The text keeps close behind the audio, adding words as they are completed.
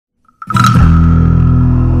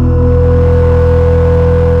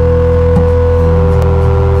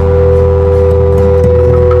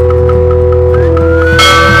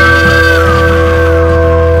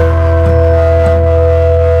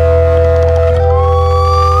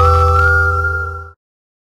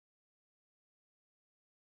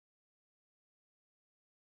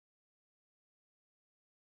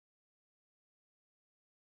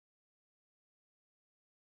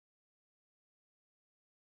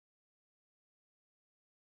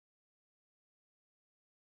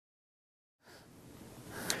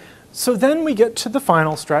So then we get to the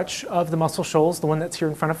final stretch of the Muscle Shoals, the one that's here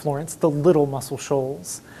in front of Florence, the Little Muscle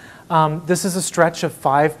Shoals. This is a stretch of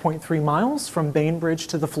 5.3 miles from Bainbridge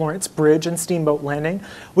to the Florence Bridge and Steamboat Landing,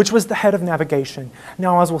 which was the head of navigation.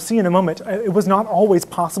 Now, as we'll see in a moment, it was not always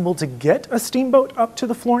possible to get a steamboat up to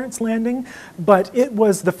the Florence Landing, but it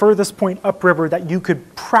was the furthest point upriver that you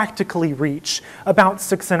could practically reach about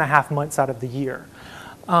 6.5 months out of the year.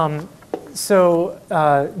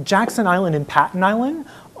 Jackson Island and Patton Island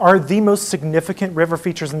are the most significant river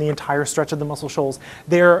features in the entire stretch of the Muscle Shoals.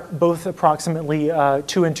 They're both approximately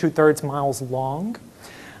 2 2/3 miles long.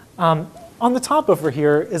 On the top over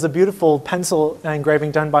here is a beautiful pencil engraving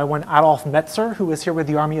done by one Adolf Metzer, who was here with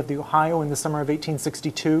the Army of the Ohio in the summer of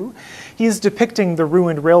 1862. He is depicting the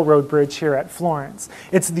ruined railroad bridge here at Florence.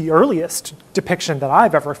 It's the earliest depiction that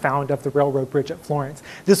I've ever found of the railroad bridge at Florence.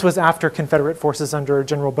 This was after Confederate forces under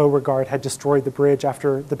General Beauregard had destroyed the bridge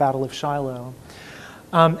after the Battle of Shiloh.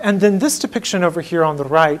 And then this depiction over here on the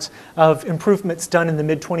right of improvements done in the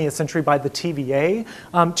mid-20th century by the TVA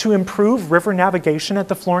to improve river navigation at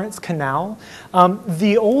the Florence Canal.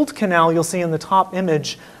 The old canal you'll see in the top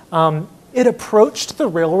image, it approached the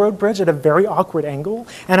railroad bridge at a very awkward angle,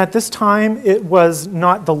 and at this time it was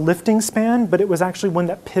not the lifting span, but it was actually one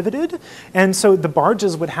that pivoted, and so the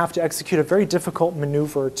barges would have to execute a very difficult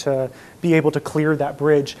maneuver to be able to clear that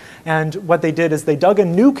bridge. And what they did is they dug a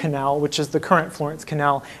new canal, which is the current Florence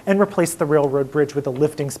Canal, and replaced the railroad bridge with a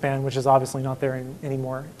lifting span, which is obviously not there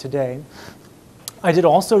anymore today. I did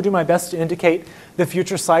also do my best to indicate the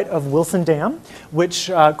future site of Wilson Dam, which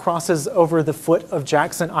crosses over the foot of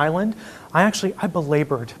Jackson Island. I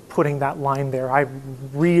belabored putting that line there. I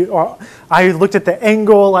looked at the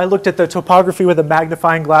angle, I looked at the topography with a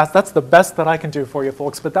magnifying glass. That's the best that I can do for you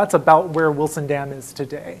folks, but that's about where Wilson Dam is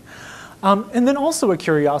today. And then also a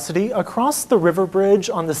curiosity, across the river bridge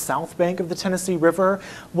on the south bank of the Tennessee River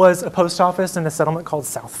was a post office and a settlement called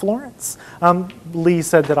South Florence. Lee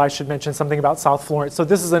said that I should mention something about South Florence. So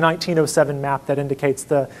this is a 1907 map that indicates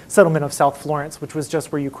the settlement of South Florence, which was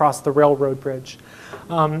just where you cross the railroad bridge.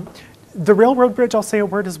 The railroad bridge, I'll say a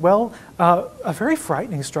word as well, a very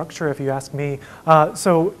frightening structure if you ask me.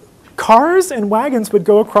 So cars and wagons would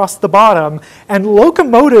go across the bottom, and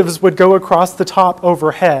locomotives would go across the top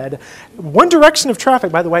overhead. One direction of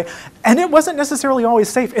traffic, by the way, and it wasn't necessarily always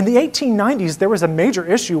safe. In the 1890s, there was a major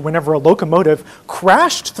issue whenever a locomotive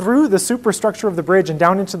crashed through the superstructure of the bridge and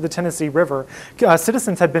down into the Tennessee River.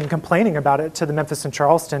 Citizens had been complaining about it to the Memphis and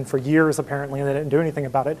Charleston for years, apparently, and they didn't do anything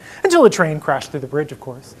about it until a train crashed through the bridge, of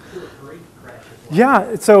course.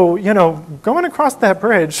 Yeah, so, you know, going across that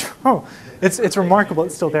bridge, it's remarkable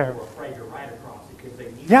it's still there.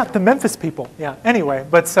 Yeah, the Memphis people, yeah. Anyway,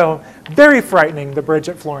 but so very frightening, the bridge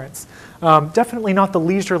at Florence. Definitely not the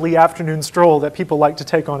leisurely afternoon stroll that people like to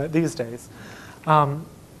take on it these days.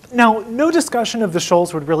 Now, no discussion of the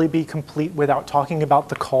shoals would really be complete without talking about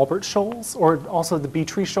the Colbert Shoals, or also the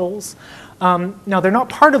Beetree Shoals. Now, they're not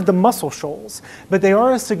part of the Muscle Shoals, but they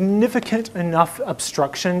are a significant enough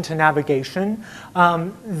obstruction to navigation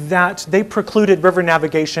that they precluded river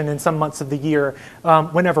navigation in some months of the year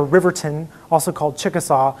whenever Riverton, also called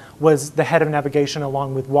Chickasaw, was the head of navigation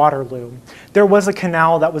along with Waterloo. There was a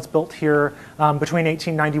canal that was built here between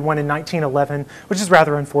 1891 and 1911, which is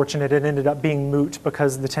rather unfortunate. It ended up being moot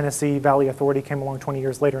because the Tennessee Valley Authority came along 20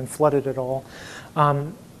 years later and flooded it all.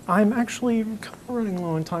 I'm actually kind of running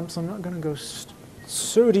low on time, so I'm not going to go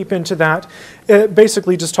so deep into that.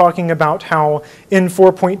 Basically just talking about how in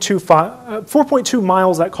 4.2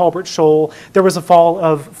 miles at Colbert Shoal, there was a fall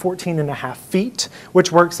of 14.5 feet,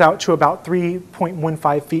 which works out to about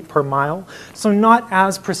 3.15 feet per mile. So not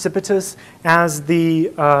as precipitous as the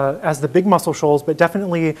Big Muscle Shoals, but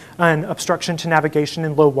definitely an obstruction to navigation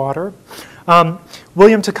in low water.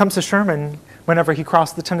 William Tecumseh Sherman, whenever he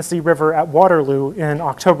crossed the Tennessee River at Waterloo in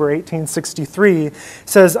October 1863,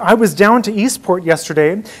 says, "I was down to Eastport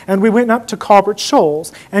yesterday, and we went up to Colbert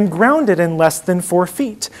Shoals and grounded in less than 4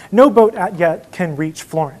 feet. No boat yet can reach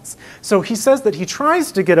Florence." So he says that he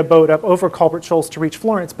tries to get a boat up over Colbert Shoals to reach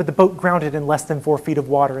Florence, but the boat grounded in less than 4 feet of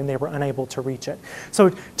water, and they were unable to reach it.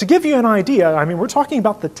 So to give you an idea, I mean, we're talking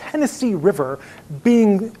about the Tennessee River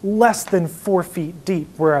being less than 4 feet deep,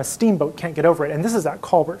 where a steamboat can't get over it, and this is at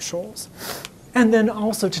Colbert Shoals. And then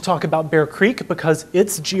also to talk about Bear Creek, because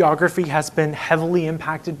its geography has been heavily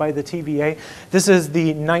impacted by the TVA. This is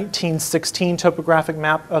the 1916 topographic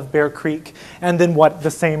map of Bear Creek, and then what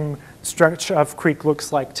the same stretch of creek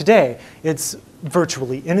looks like today. It's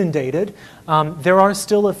virtually inundated. There are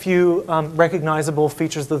still a few recognizable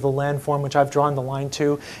features of the landform which I've drawn the line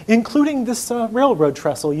to, including this railroad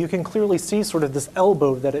trestle. You can clearly see sort of this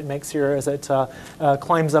elbow that it makes here as it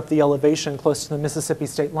climbs up the elevation close to the Mississippi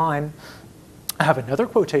state line. I have another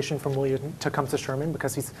quotation from William Tecumseh Sherman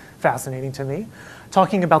because he's fascinating to me,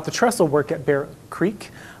 talking about the trestle work at Bear Creek.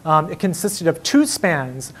 It consisted of 2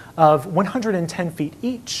 spans of 110 feet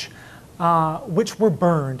each, which were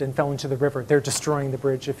burned and fell into the river. They're destroying the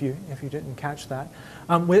bridge if you didn't catch that.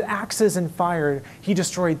 With axes and fire, he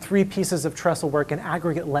destroyed 3 pieces of trestle work, an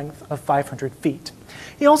aggregate length of 500 feet.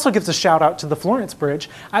 He also gives a shout out to the Florence Bridge.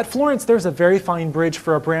 At Florence, there's a very fine bridge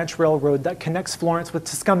for a branch railroad that connects Florence with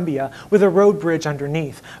Tuscumbia with a road bridge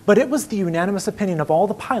underneath. But it was the unanimous opinion of all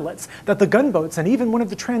the pilots that the gunboats and even one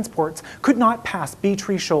of the transports could not pass Bee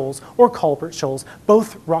Tree Shoals or Culbert Shoals,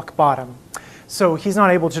 both rock bottom. So he's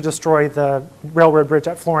not able to destroy the railroad bridge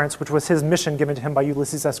at Florence, which was his mission given to him by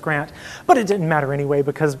Ulysses S. Grant. But it didn't matter anyway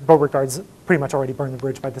because Beauregard's pretty much already burned the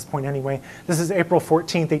bridge by this point anyway. This is April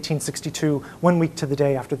 14th, 1862, 1 week to the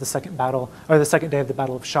day after the second battle, or the second day of the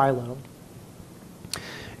Battle of Shiloh.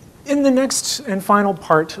 In the next and final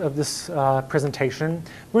part of this presentation,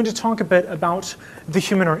 we're going to talk a bit about the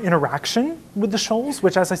human interaction with the shoals,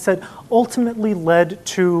 which, as I said, ultimately led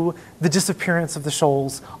to the disappearance of the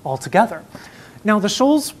shoals altogether. Now, the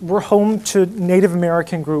shoals were home to Native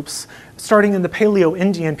American groups starting in the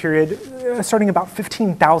Paleo-Indian period, starting about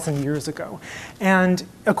 15,000 years ago. And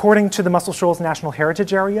according to the Muscle Shoals National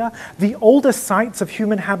Heritage Area, the oldest sites of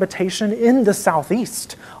human habitation in the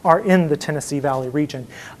southeast are in the Tennessee Valley region.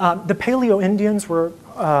 The Paleo-Indians were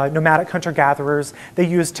nomadic hunter-gatherers. They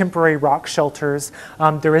used temporary rock shelters.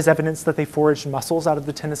 There is evidence that they foraged mussels out of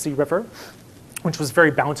the Tennessee River, which was very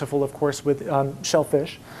bountiful, of course, with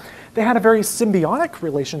shellfish. They had a very symbiotic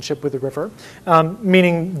relationship with the river,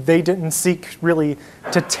 meaning they didn't seek really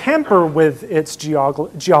to tamper with its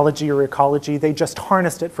geology or ecology. They just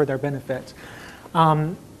harnessed it for their benefit.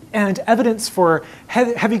 And evidence for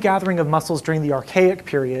heavy gathering of mussels during the Archaic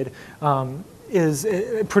period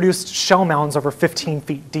it produced shell mounds over 15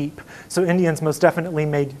 feet deep. So Indians most definitely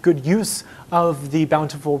made good use of the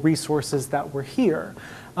bountiful resources that were here.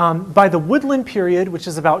 By the Woodland period, which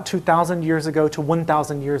is about 2,000 years ago to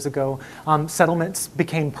 1,000 years ago, settlements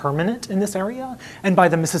became permanent in this area. And by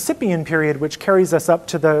the Mississippian period, which carries us up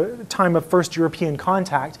to the time of first European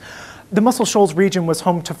contact, the Muscle Shoals region was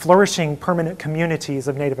home to flourishing permanent communities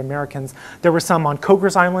of Native Americans. There were some on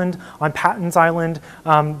Coger's Island, on Patton's Island.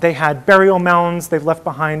 They had burial mounds. They've left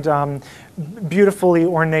behind beautifully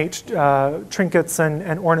ornate trinkets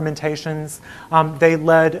and ornamentations. They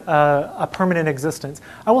led a permanent existence.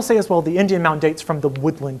 I will say as well, the Indian mound dates from the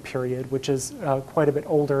Woodland period, which is quite a bit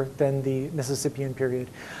older than the Mississippian period.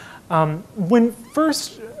 When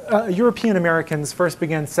European Americans first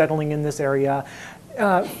began settling in this area,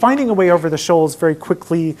 finding a way over the shoals very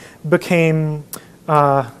quickly became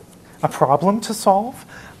a problem to solve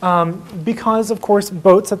because, of course,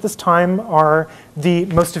 boats at this time are the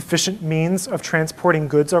most efficient means of transporting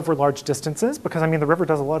goods over large distances because, I mean, the river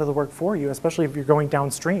does a lot of the work for you, especially if you're going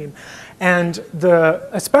downstream. And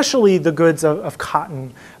especially the goods of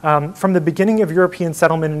cotton. From the beginning of European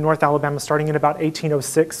settlement in North Alabama, starting in about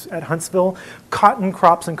 1806 at Huntsville, cotton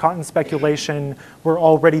crops and cotton speculation were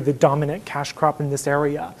already the dominant cash crop in this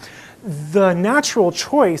area. The natural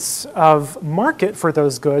choice of market for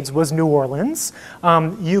those goods was New Orleans.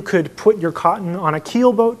 You could put your cotton on a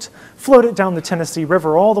keelboat, float it down the Tennessee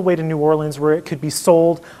River all the way to New Orleans where it could be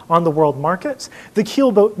sold on the world market. The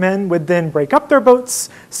keelboat men would then break up their boats,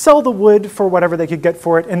 sell the wood for whatever they could get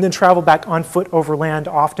for it, and then travel back on foot overland,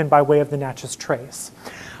 often by way of the Natchez Trace.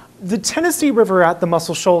 The Tennessee River at the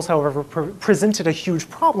Muscle Shoals, however, presented a huge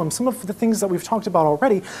problem. Some of the things that we've talked about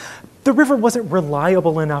already, the river wasn't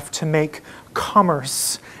reliable enough to make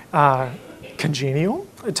commerce congenial,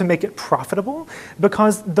 to make it profitable,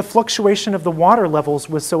 because the fluctuation of the water levels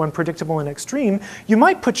was so unpredictable and extreme. You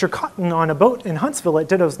might put your cotton on a boat in Huntsville at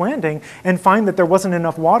Ditto's Landing and find that there wasn't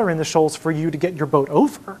enough water in the shoals for you to get your boat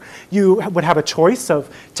over. You would have a choice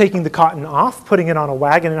of taking the cotton off, putting it on a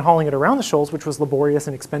wagon and hauling it around the shoals, which was laborious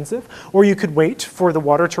and expensive, or you could wait for the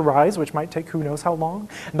water to rise, which might take who knows how long,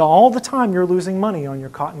 and all the time you're losing money on your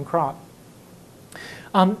cotton crop.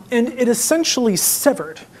 And it essentially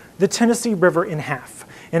severed the Tennessee River in half,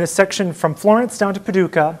 in a section from Florence down to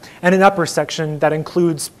Paducah, and an upper section that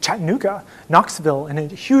includes Chattanooga, Knoxville, and a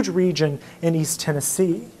huge region in East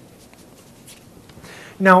Tennessee.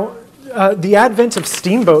 Now, the advent of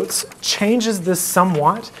steamboats changes this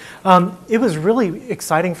somewhat. It was really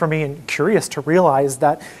exciting for me and curious to realize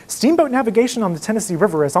that steamboat navigation on the Tennessee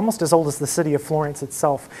River is almost as old as the city of Florence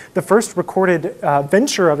itself. The first recorded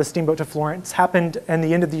venture of a steamboat to Florence happened in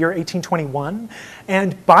the end of the year 1821,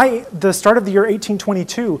 and by the start of the year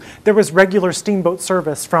 1822, there was regular steamboat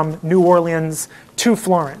service from New Orleans to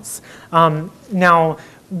Florence. Now,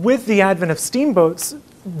 with the advent of steamboats,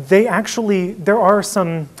 there are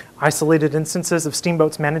some isolated instances of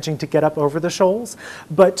steamboats managing to get up over the shoals,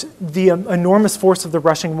 but the enormous force of the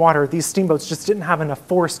rushing water, these steamboats just didn't have enough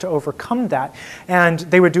force to overcome that. And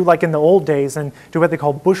they would do like in the old days and do what they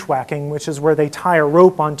call bushwhacking, which is where they tie a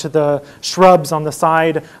rope onto the shrubs on the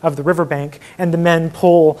side of the riverbank, and the men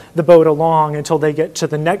pull the boat along until they get to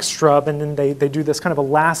the next shrub, and then they do this kind of a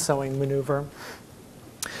lassoing maneuver.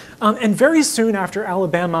 And very soon after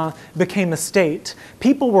Alabama became a state,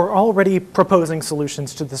 people were already proposing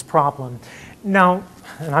solutions to this problem. Now,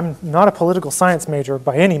 and I'm not a political science major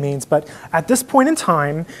by any means, but at this point in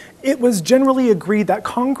time, it was generally agreed that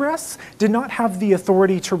Congress did not have the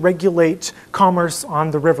authority to regulate commerce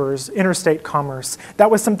on the rivers, interstate commerce.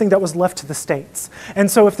 That was something that was left to the states.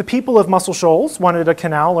 And so if the people of Muscle Shoals wanted a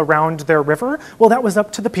canal around their river, well, that was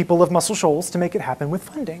up to the people of Muscle Shoals to make it happen with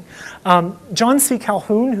funding. John C.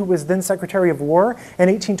 Calhoun, who was then Secretary of War, in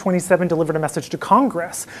 1827 delivered a message to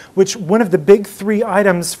Congress, which one of the big three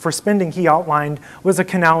items for spending he outlined was a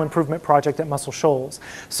canal improvement project at Muscle Shoals.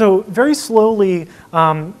 So very slowly,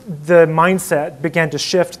 the mindset began to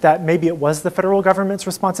shift that maybe it was the federal government's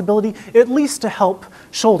responsibility, at least to help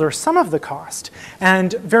shoulder some of the cost.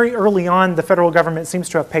 And very early on, the federal government seems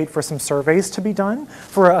to have paid for some surveys to be done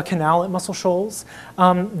for a canal at Muscle Shoals.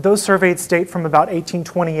 Those surveys date from about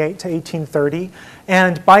 1828 to 1830.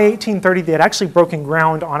 And by 1830, they had actually broken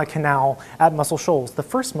ground on a canal at Muscle Shoals, the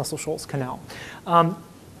first Muscle Shoals canal.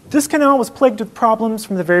 This canal was plagued with problems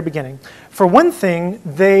from the very beginning. For one thing,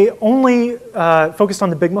 they only focused on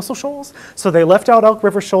the big Muscle Shoals. So they left out Elk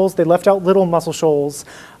River Shoals, they left out Little Muscle Shoals.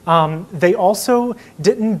 They also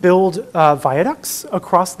didn't build viaducts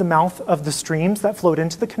across the mouth of the streams that flowed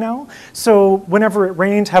into the canal. So whenever it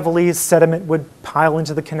rained heavily, sediment would pile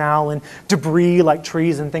into the canal and debris like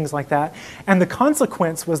trees and things like that. And the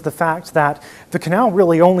consequence was the fact that the canal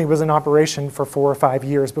really only was in operation for 4 or 5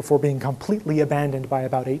 years before being completely abandoned by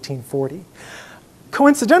about 1840.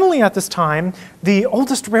 Coincidentally, at this time, the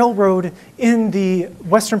oldest railroad in the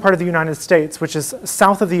western part of the United States, which is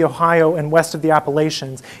south of the Ohio and west of the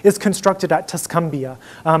Appalachians, is constructed at Tuscumbia,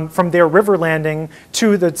 from their river landing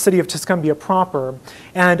to the city of Tuscumbia proper.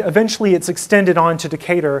 And eventually it's extended on to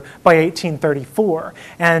Decatur by 1834.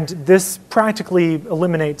 And this practically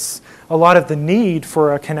eliminates a lot of the need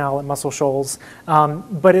for a canal at Muscle Shoals,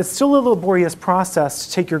 but it's still a laborious process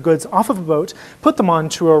to take your goods off of a boat, put them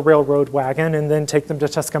onto a railroad wagon, and then take them to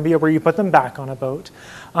Tuscumbia, where you put them back on a boat.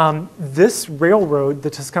 This railroad, the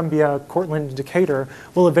Tuscumbia, Cortland, and Decatur,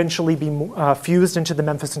 will eventually be fused into the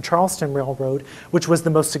Memphis and Charleston Railroad, which was the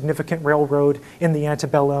most significant railroad in the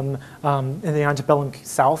antebellum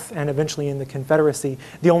South, and eventually in the Confederacy,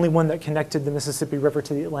 the only one that connected the Mississippi River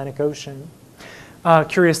to the Atlantic Ocean.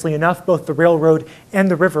 Curiously enough, both the railroad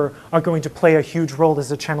and the river are going to play a huge role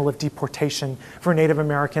as a channel of deportation for Native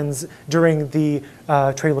Americans during the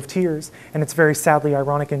Trail of Tears. And it's very sadly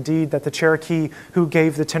ironic indeed that the Cherokee who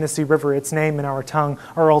gave the Tennessee River its name in our tongue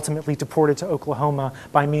are ultimately deported to Oklahoma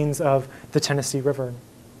by means of the Tennessee River.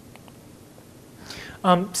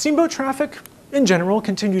 Steamboat traffic in general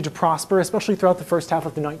continued to prosper, especially throughout the first half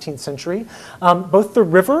of the 19th century. Both the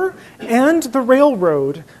river and the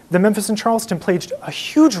railroad, the Memphis and Charleston, played a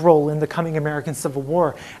huge role in the coming American Civil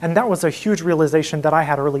War, and that was a huge realization that I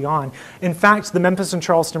had early on. In fact, the Memphis and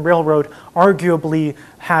Charleston Railroad arguably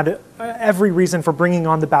had every reason for bringing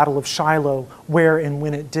on the Battle of Shiloh where and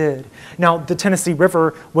when it did. Now, the Tennessee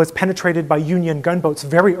River was penetrated by Union gunboats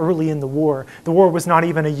very early in the war. The war was not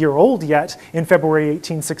even a year old yet in February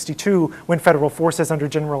 1862 when federal forces under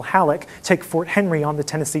General Halleck take Fort Henry on the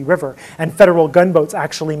Tennessee River, and federal gunboats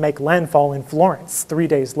actually make landfall in Florence 3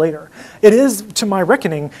 days later. It is, to my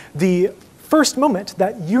reckoning, the first moment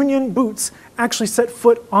that Union boots actually set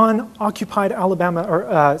foot on occupied Alabama,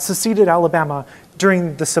 or seceded Alabama,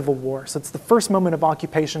 during the Civil War. So it's the first moment of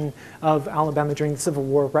occupation of Alabama during the Civil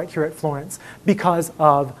War right here at Florence because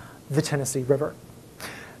of the Tennessee River.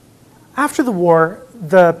 After the war,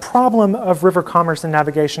 the problem of river commerce and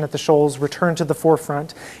navigation at the Shoals returned to the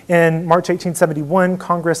forefront. In March 1871,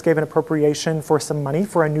 Congress gave an appropriation for some money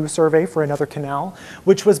for a new survey for another canal,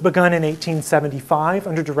 which was begun in 1875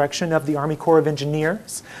 under direction of the Army Corps of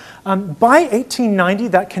Engineers. By 1890,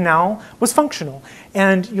 that canal was functional.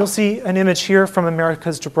 And you'll see an image here from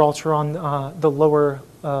America's Gibraltar on the lower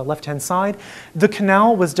left-hand side. The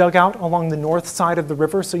canal was dug out along the north side of the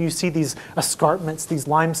river, so you see these escarpments, these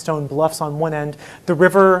limestone bluffs on one end. The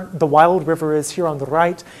river, the Wild River, is here on the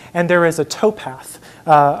right, and there is a towpath.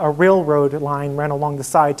 A railroad line ran along the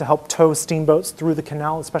side to help tow steamboats through the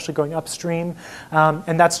canal, especially going upstream.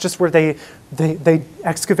 And that's just where they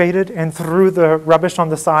excavated and threw the rubbish on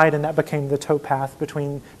the side, and that became the towpath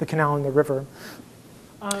between the canal and the river.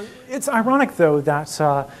 It's ironic, though,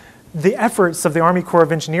 that the efforts of the Army Corps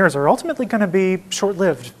of Engineers are ultimately going to be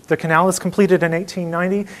short-lived. The canal is completed in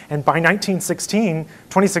 1890, and by 1916,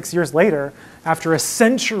 26 years later, after a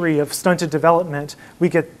century of stunted development, we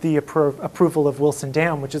get the approval of Wilson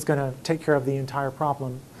Dam, which is going to take care of the entire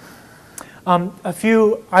problem. A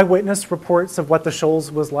few eyewitness reports of what the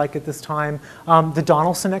Shoals was like at this time. The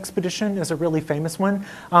Donaldson expedition is a really famous one.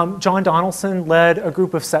 John Donaldson led a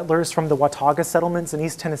group of settlers from the Watauga settlements in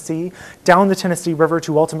East Tennessee down the Tennessee River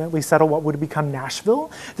to ultimately settle what would become Nashville.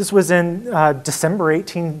 This was in December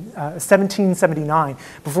 1779,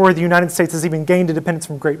 before the United States has even gained independence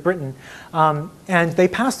from Great Britain. And they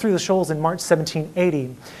passed through the Shoals in March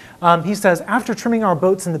 1780. He says, after trimming our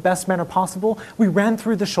boats in the best manner possible, we ran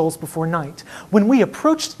through the Shoals before night. When we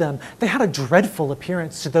approached them, they had a dreadful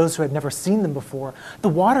appearance to those who had never seen them before. The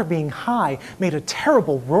water being high made a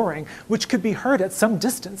terrible roaring, which could be heard at some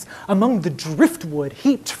distance among the driftwood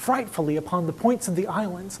heaped frightfully upon the points of the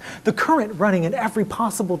islands, the current running in every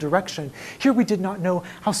possible direction. Here we did not know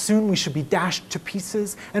how soon we should be dashed to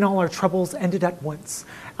pieces, and all our troubles ended at once.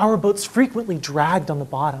 Our boats frequently dragged on the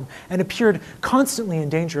bottom and appeared constantly in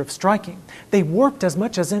danger of striking. They warped as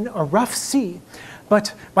much as in a rough sea.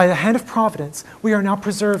 But by the hand of Providence, we are now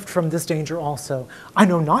preserved from this danger also. I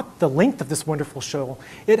know not the length of this wonderful shoal.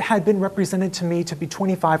 It had been represented to me to be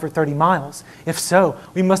 25 or 30 miles. If so,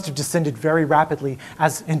 we must have descended very rapidly,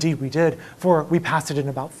 as indeed we did, for we passed it in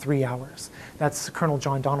about 3 hours. That's Colonel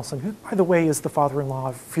John Donaldson, who, by the way, is the father-in-law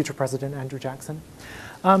of future President Andrew Jackson.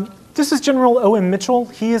 This is General O.M. Mitchell.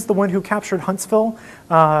 He is the one who captured Huntsville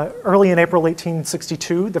early in April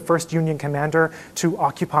 1862, the first Union commander to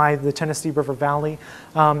occupy the Tennessee River Valley.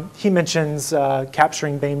 He mentions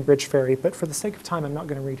capturing Bainbridge Ferry, but for the sake of time, I'm not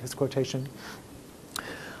going to read his quotation.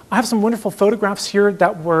 I have some wonderful photographs here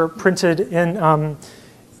that were printed in, the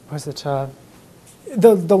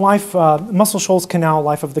Muscle Shoals Canal,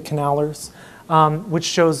 Life of the Canalers, which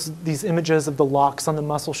shows these images of the locks on the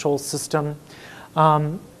Muscle Shoals system.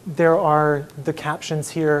 There are the captions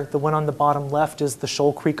here. The one on the bottom left is the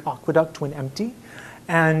Shoal Creek Aqueduct when empty.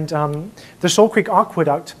 And the Shoal Creek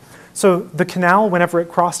Aqueduct, so the canal, whenever it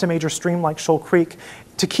crossed a major stream like Shoal Creek,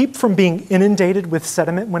 to keep from being inundated with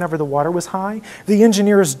sediment whenever the water was high, the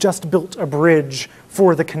engineers just built a bridge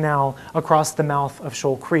for the canal across the mouth of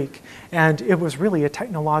Shoal Creek. And it was really a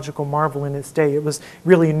technological marvel in its day. It was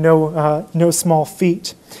really no small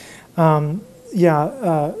feat.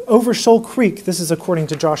 Over Shoal Creek, this is according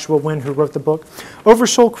to Joshua Wynne, who wrote the book. Over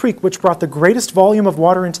Shoal Creek, which brought the greatest volume of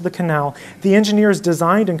water into the canal, the engineers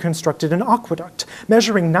designed and constructed an aqueduct.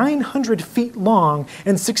 Measuring 900 feet long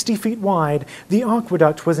and 60 feet wide, the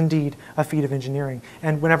aqueduct was indeed a feat of engineering.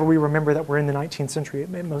 And whenever we remember that we're in the 19th century, it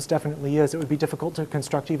most definitely is. It would be difficult to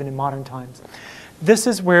construct even in modern times. This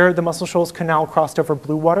is where the Muscle Shoals Canal crossed over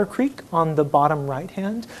Blue Water Creek on the bottom right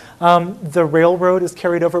hand. The railroad is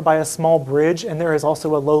carried over by a small bridge, and there is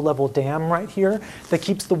also a low-level dam right here that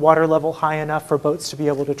keeps the water level high enough for boats to be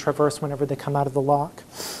able to traverse whenever they come out of the lock.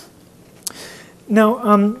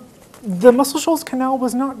 Now, the Muscle Shoals Canal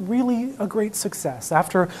was not really a great success.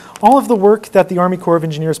 After all of the work that the Army Corps of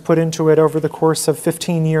Engineers put into it over the course of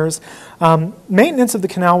 15 years, maintenance of the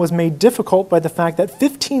canal was made difficult by the fact that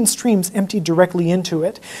 15 streams emptied directly into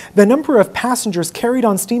it. The number of passengers carried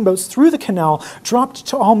on steamboats through the canal dropped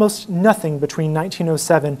to almost nothing between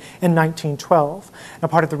 1907 and 1912. Now,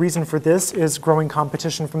 part of the reason for this is growing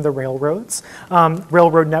competition from the railroads.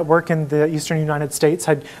 Railroad network in the eastern United States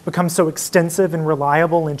had become so extensive and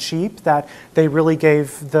reliable and cheap that they really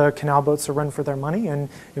gave the canal boats a run for their money, and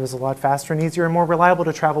it was a lot faster and easier and more reliable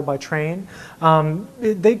to travel by train.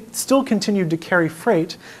 They still continued to carry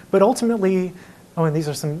freight, but ultimately Oh, and these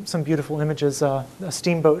are some beautiful images. A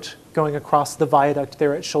steamboat going across the viaduct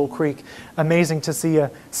there at Shoal Creek. Amazing to see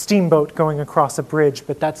a steamboat going across a bridge,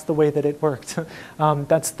 but that's the way that it worked.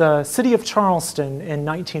 That's the city of Charleston in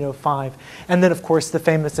 1905. And then, of course, the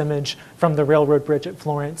famous image from the railroad bridge at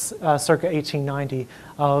Florence, circa 1890,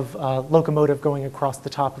 of a locomotive going across the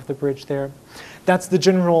top of the bridge there. That's the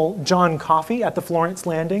General John Coffey at the Florence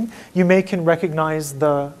landing. You can recognize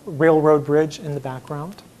the railroad bridge in the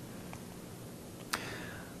background.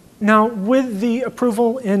 Now, with the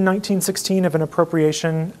approval in 1916 of an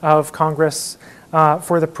appropriation of Congress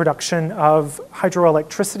for the production of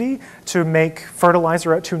hydroelectricity to make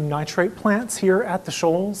fertilizer out to nitrate plants here at the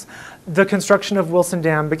Shoals, the construction of Wilson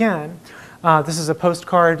Dam began. This is a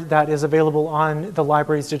postcard that is available on the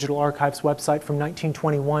library's Digital Archives website from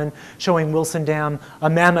 1921, showing Wilson Dam, a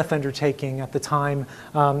mammoth undertaking at the time,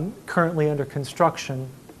 currently under construction.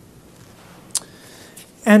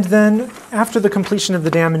 And then, after the completion of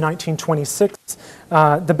the dam in 1926,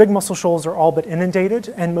 the Big Muscle Shoals are all but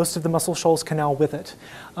inundated, and most of the Muscle Shoals canal with it.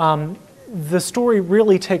 The story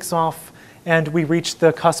really takes off, and we reach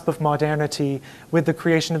the cusp of modernity with the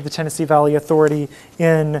creation of the Tennessee Valley Authority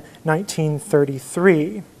in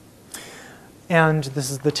 1933. And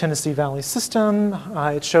this is the Tennessee Valley system.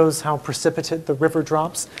 It shows how precipitate the river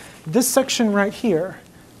drops. This section right here,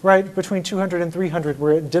 right between 200 and 300,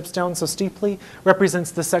 where it dips down so steeply, represents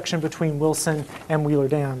the section between Wilson and Wheeler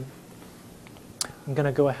Dam. I'm going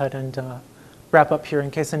to go ahead and wrap up here in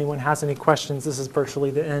case anyone has any questions. This is virtually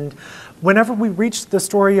the end. Whenever we reach the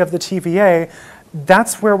story of the TVA,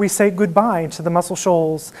 that's where we say goodbye to the Muscle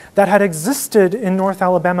Shoals that had existed in North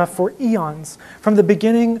Alabama for eons, from the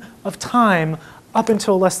beginning of time up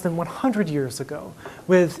until less than 100 years ago,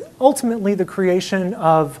 with ultimately the creation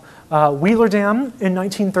of Wheeler Dam in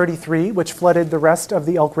 1933, which flooded the rest of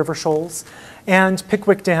the Elk River Shoals, and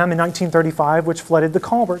Pickwick Dam in 1935, which flooded the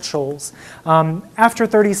Colbert Shoals. After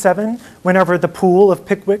 37, whenever the pool of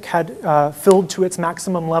Pickwick had filled to its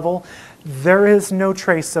maximum level, there is no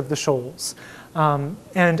trace of the shoals.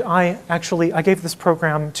 And I gave this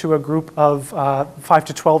program to a group of 5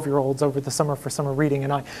 to 12-year-olds over the summer for summer reading,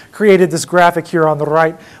 and I created this graphic here on the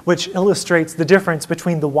right, which illustrates the difference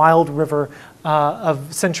between the wild river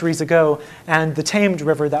of centuries ago and the tamed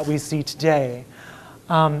river that we see today.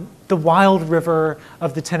 The wild river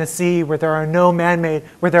of the Tennessee, where there are no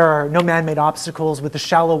man-made obstacles, with the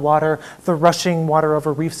shallow water, the rushing water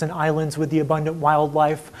over reefs and islands, with the abundant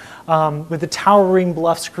wildlife, with the towering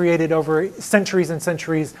bluffs created over centuries and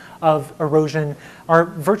centuries of erosion, are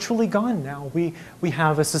virtually gone now. We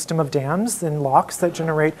have a system of dams and locks that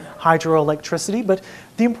generate hydroelectricity, but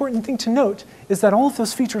the important thing to note is that all of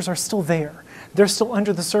those features are still there. They're still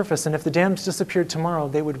under the surface, and if the dams disappeared tomorrow,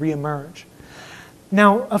 they would reemerge.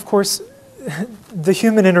 Now, of course, the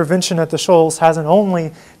human intervention at the Shoals hasn't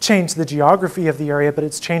only changed the geography of the area, but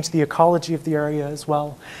it's changed the ecology of the area as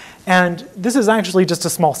well. And this is actually just a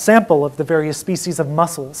small sample of the various species of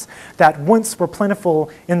mussels that once were plentiful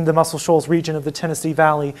in the Muscle Shoals region of the Tennessee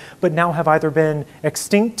Valley, but now have either been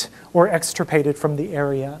extinct or extirpated from the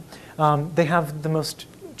area. They have the most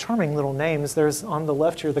charming little names. There's on the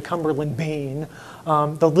left here the Cumberland bean,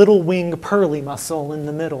 the little wing pearly mussel in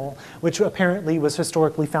the middle, which apparently was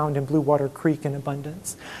historically found in Blue Water Creek in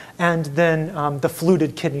abundance. And then the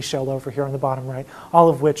fluted kidney shell over here on the bottom right, all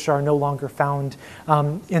of which are no longer found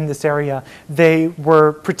in this area. They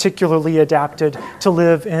were particularly adapted to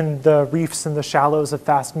live in the reefs and the shallows of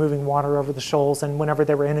fast-moving water over the shoals, and whenever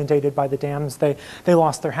they were inundated by the dams, they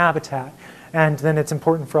lost their habitat. And then it's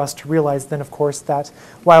important for us to realize then, of course, that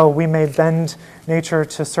while we may bend nature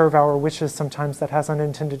to serve our wishes, sometimes that has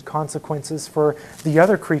unintended consequences for the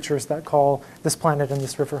other creatures that call this planet and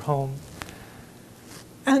this river home.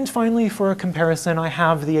 And finally, for a comparison, I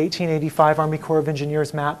have the 1885 Army Corps of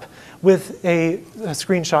Engineers map with a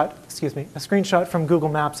screenshot from Google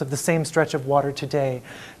Maps of the same stretch of water today.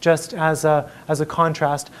 Just as a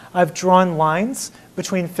contrast, I've drawn lines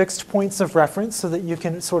between fixed points of reference so that you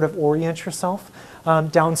can sort of orient yourself.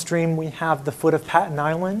 Downstream, we have the foot of Patton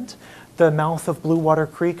Island, the mouth of Blue Water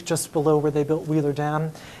Creek just below where they built Wheeler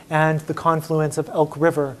Dam, and the confluence of Elk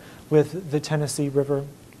River with the Tennessee River.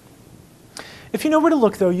 If you know where to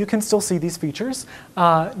look, though, you can still see these features.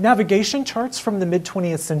 Navigation charts from the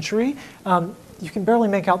mid-20th century, you can barely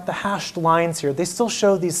make out the hashed lines here. They still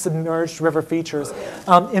show these submerged river features.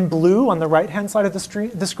 In blue on the right-hand side of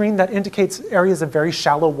the screen, that indicates areas of very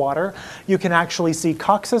shallow water. You can actually see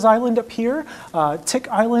Cox's Island up here, Tick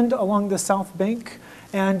Island along the south bank,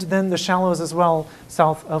 and then the shallows as well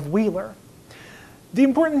south of Wheeler. The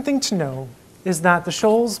important thing to know is that the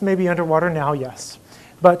shoals may be underwater now, yes.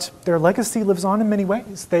 but their legacy lives on in many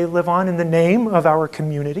ways. They live on in the name of our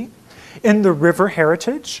community, in the river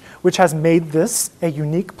heritage, which has made this a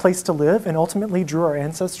unique place to live and ultimately drew our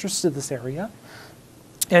ancestors to this area,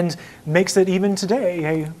 and makes it even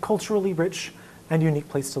today a culturally rich and unique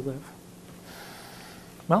place to live.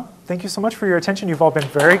 Well, thank you so much for your attention. You've all been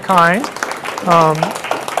very kind.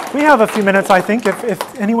 We have a few minutes, I think.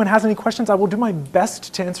 If anyone has any questions, I will do my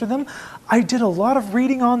best to answer them. I did a lot of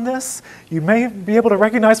reading on this. You may be able to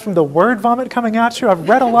recognize from the word vomit coming at you. I've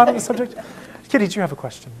read a lot on the subject. Kitty, do you have a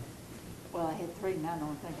question? Well, I had three, and I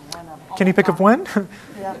don't think of one of them. Can you pick up one?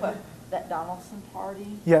 Yeah, but that Donaldson party.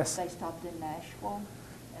 Yes. They stopped in Nashville,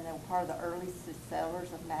 and they were part of the early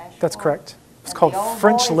settlers of Nashville. That's correct. It's And called the old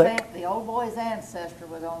French boy's Lick. The old boy's ancestor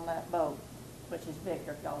was on that boat, which is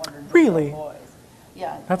Victor, if y'all wondered. who Really? the old boy is.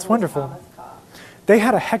 Yeah. That's it was wonderful. Thomas Cobb. They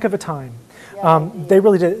had a heck of a time. Yeah, They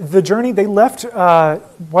really did. The journey, they left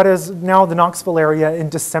what is now the Knoxville area in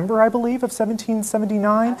December, I believe, of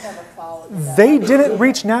 1779. I've never followed that. They didn't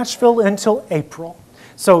reach Nashville until April.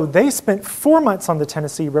 So they spent 4 months on the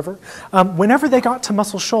Tennessee River. Whenever they got to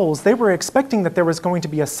Muscle Shoals, they were expecting that there was going to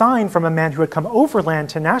be a sign from a man who had come overland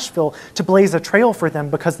to Nashville to blaze a trail for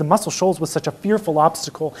them because the Muscle Shoals was such a fearful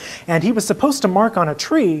obstacle. And he was supposed to mark on a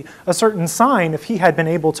tree a certain sign if he had been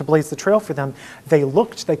able to blaze the trail for them. They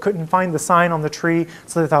looked, they couldn't find the sign on the tree,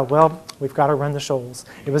 so they thought, well, we've got to run the shoals.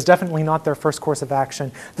 It was definitely not their first course of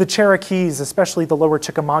action. The Cherokees, especially the lower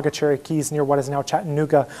Chickamauga Cherokees near what is now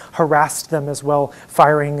Chattanooga, harassed them as well,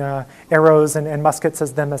 firing arrows and muskets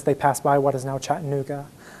as they passed by what is now Chattanooga.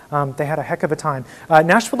 They had a heck of a time.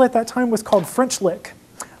 Nashville at that time was called French Lick.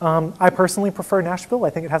 I personally prefer Nashville. I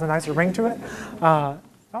think it has a nicer ring to it. All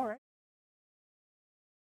right.